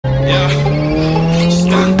Yeah,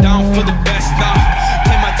 stand down for the best now.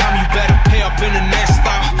 Take my time, you better pay up in the next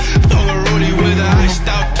stop. Throw a rollie with a iced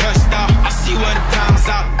out, touched out. I see when time's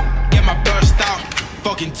out, get my burst out.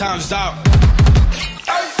 Fucking time's out.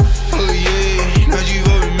 Oh yeah, now you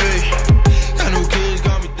voted me. I know kids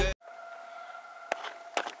got me dead.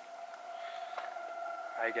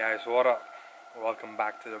 Hi guys, what up? Welcome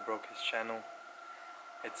back to the BrokeKids channel.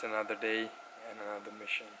 It's another day and another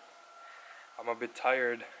mission. I'm a bit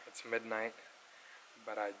tired, it's midnight,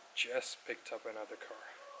 but I just picked up another car.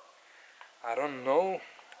 I don't know,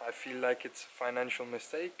 I feel like it's a financial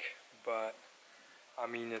mistake, but I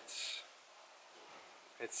mean it's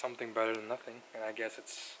something better than nothing, and I guess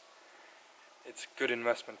it's good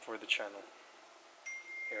investment for the channel.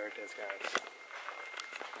 Here it is, guys.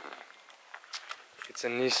 It's a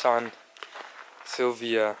Nissan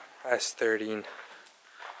Silvia S13.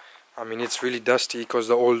 I mean, it's really dusty because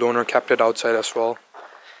the old owner kept it outside as well.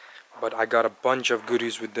 But I got a bunch of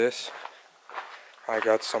goodies with this. I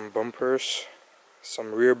got some bumpers,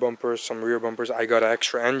 some rear bumpers, I got an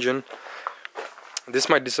extra engine. This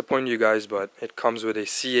might disappoint you guys, but it comes with a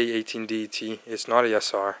CA18 DET. It's not a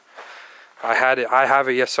SR. I have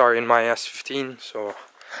a SR in my S15, so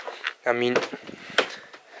I mean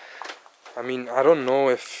I don't know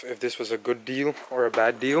if this was a good deal or a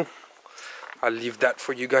bad deal. I'll leave that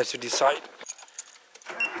for you guys to decide.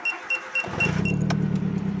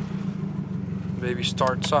 Baby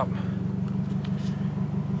starts up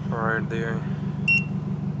right there.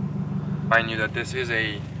 Mind you that this is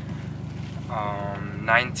a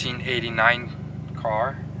 1989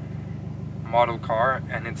 model car,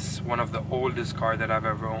 and it's one of the oldest cars that I've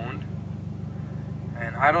ever owned.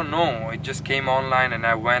 And I don't know, it just came online and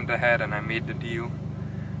I went ahead and I made the deal.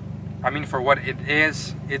 I mean, for what it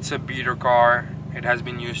is, it's a beater car. It has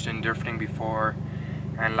been used in drifting before,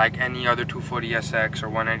 and like any other 240 SX or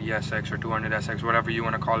 180 SX or 200 SX, whatever you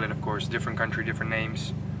want to call it, of course, different country, different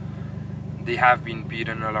names, they have been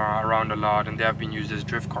beaten around a lot and they have been used as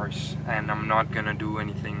drift cars, and I'm not gonna do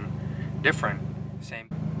anything different. Same.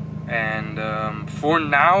 And for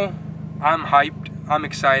now, I'm hyped, I'm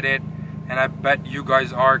excited, and I bet you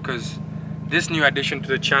guys are, because this new addition to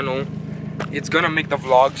the channel, it's gonna make the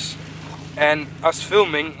vlogs and us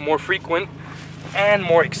filming more frequent and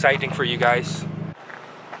more exciting for you guys.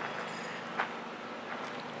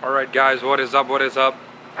 Alright guys, what is up,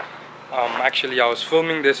 actually I was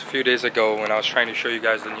filming this a few days ago when I was trying to show you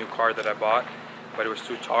guys the new car that I bought, but it was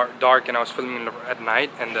too dark and I was filming at night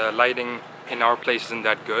and the lighting in our place isn't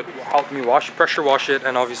that good. It helped me pressure wash it,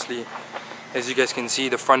 and obviously, as you guys can see,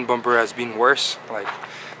 the front bumper has been worse. Like,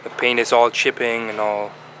 the paint is all chipping and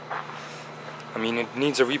all. I mean, it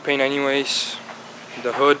needs a repaint anyways.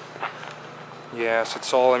 The hood, yes,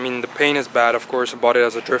 it's all, I mean, the paint is bad, of course. I bought it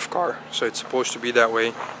as a drift car, so it's supposed to be that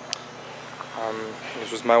way. This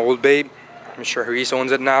was my old babe. I'm sure Reese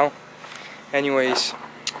owns it now. Anyways,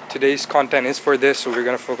 today's content is for this, so we're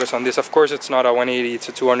gonna focus on this. Of course, it's not a 180, it's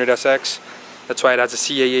a 200 SX. That's why it has a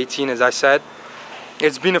CA18, as I said.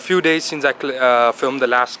 It's been a few days since I filmed the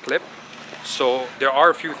last clip, so there are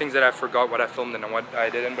a few things that I forgot what I filmed and what I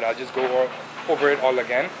didn't, but I'll just go over it all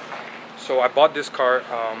again. So I bought this car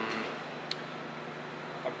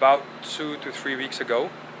about 2 to 3 weeks ago,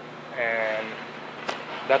 and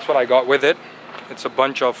that's what I got with it. It's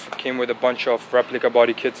came with a bunch of replica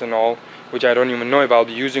body kits and all, which I don't even know if I'll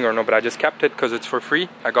be using or no, but I just kept it because it's for free.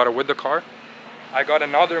 I got it with the car. I got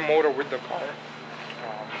another motor with the car,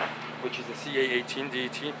 which is the CA18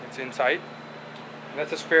 DET. It's inside. And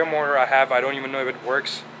that's a spare motor I have. I don't even know if it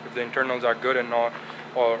works, if the internals are good or not,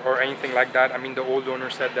 or anything like that. I mean, the old owner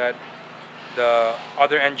said that the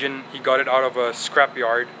other engine, he got it out of a scrap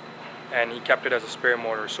yard and he kept it as a spare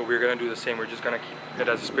motor. So we're gonna do the same. We're just gonna keep it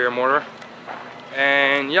as a spare motor.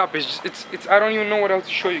 And yep, it's I don't even know what else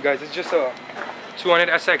to show you guys. It's just a 200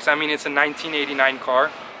 SX. I mean, it's a 1989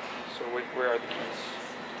 car. So where are the keys?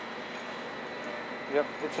 Yep,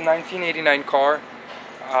 it's a 1989 car.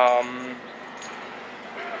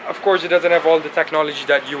 Of course, it doesn't have all the technology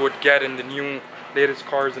that you would get in the new latest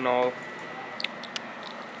cars and all.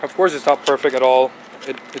 Of course, it's not perfect at all.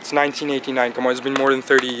 It's 1989. Come on, it's been more than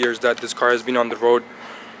 30 years that this car has been on the road,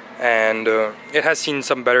 and it has seen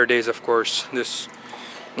some better days. Of course, this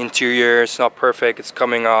interior is not perfect. It's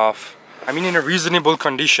coming off, I mean, in a reasonable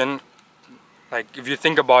condition. Like, if you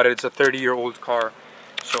think about it, it's a 30-year-old car.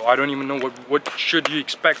 So I don't even know what should you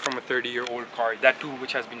expect from a 30-year-old car. That too,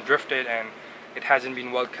 which has been drifted and it hasn't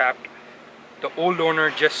been well capped. The old owner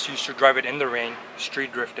just used to drive it in the rain,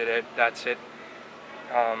 street drifted it, that's it.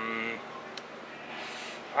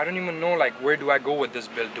 I don't even know, like, where do I go with this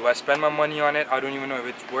build? Do I spend my money on it? I don't even know if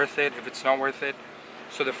it's worth it, if it's not worth it.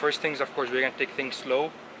 So the first things, of course, we're gonna take things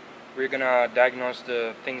slow. We're gonna diagnose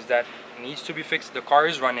the things that needs to be fixed. The car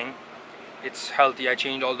is running, it's healthy. I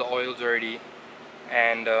changed all the oils already,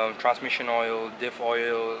 and transmission oil, diff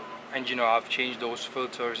oil, engine oil. I've changed those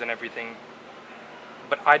filters and everything.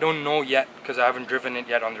 But I don't know yet because I haven't driven it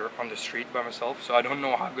yet on the street by myself. So I don't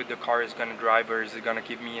know how good the car is gonna drive, or is it gonna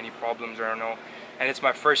give me any problems, or I don't know. And it's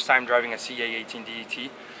my first time driving a CA18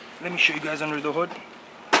 DET. Let me show you guys under the hood.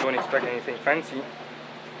 Don't expect anything fancy.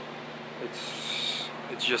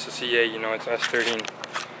 It's just a CA, you know, it's S13.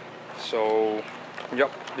 So,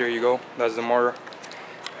 yep, there you go. That's the motor.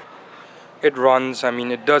 It runs, I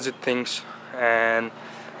mean, it does its things, and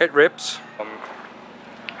it rips.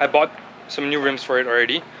 I bought some new rims for it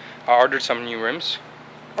already. I ordered some new rims.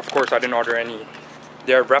 Of course, I didn't order any.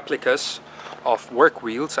 They're replicas of work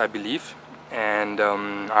wheels, I believe, and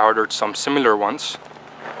I ordered some similar ones.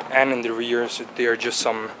 And in the rears, they are just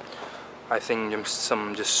some, I think,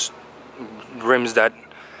 some just rims that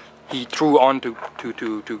he threw on to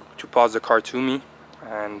pass the car to me.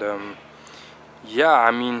 And yeah,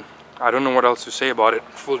 I mean, I don't know what else to say about it.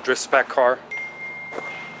 Full drift spec car.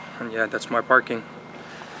 And yeah, that's my parking.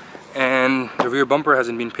 And the rear bumper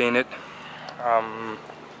hasn't been painted.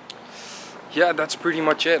 Yeah, that's pretty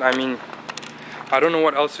much it. I mean, I don't know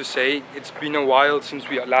what else to say. It's been a while since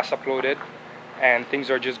we last uploaded, and things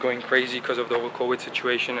are just going crazy because of the whole COVID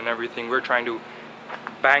situation and everything. We're trying to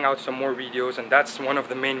bang out some more videos, and that's one of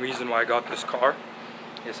the main reasons why I got this car.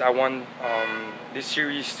 Is I want this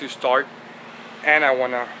series to start, and I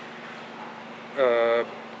want to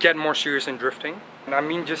get more serious in drifting. And I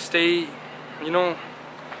mean, just stay, you know,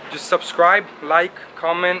 just subscribe, like,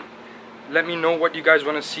 comment. Let me know what you guys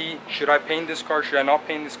want to see. Should I paint this car? Should I not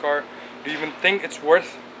paint this car? Do you even think it's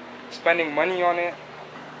worth spending money on it?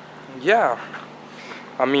 Yeah,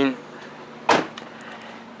 I mean,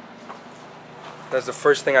 that's the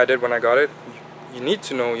first thing I did when I got it. You need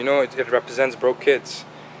to know, you know, it represents BrokeKids.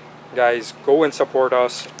 Guys, go and support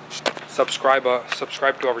us. Subscribe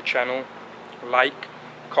to our channel. Like,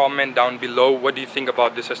 comment down below. What do you think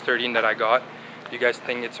about this S13 that I got? Do you guys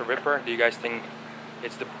think it's a ripper? Do you guys think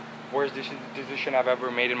it's the worst decision I've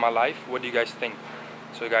ever made in my life? What do you guys think?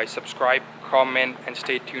 So guys, subscribe, comment, and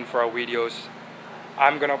stay tuned for our videos.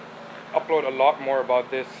 I'm gonna upload a lot more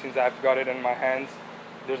about this since I've got it in my hands.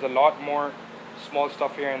 There's a lot more small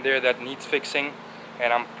stuff here and there that needs fixing,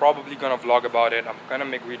 and I'm probably gonna vlog about it. I'm gonna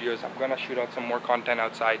make videos. I'm gonna shoot out some more content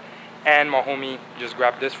outside. And my homie just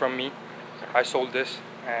grabbed this from me. I sold this,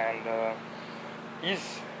 and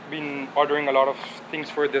he's been ordering a lot of things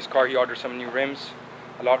for this car. He ordered some new rims,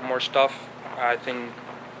 a lot more stuff. I think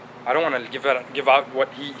I don't want to give out what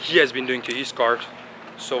he has been doing to his cars.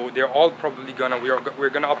 So they're all probably we're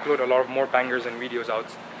gonna upload a lot of more bangers and videos out.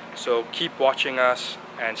 So keep watching us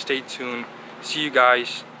and stay tuned. See you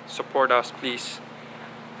guys. Support us, please.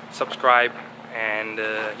 Subscribe, and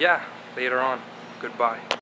yeah, later on. Goodbye.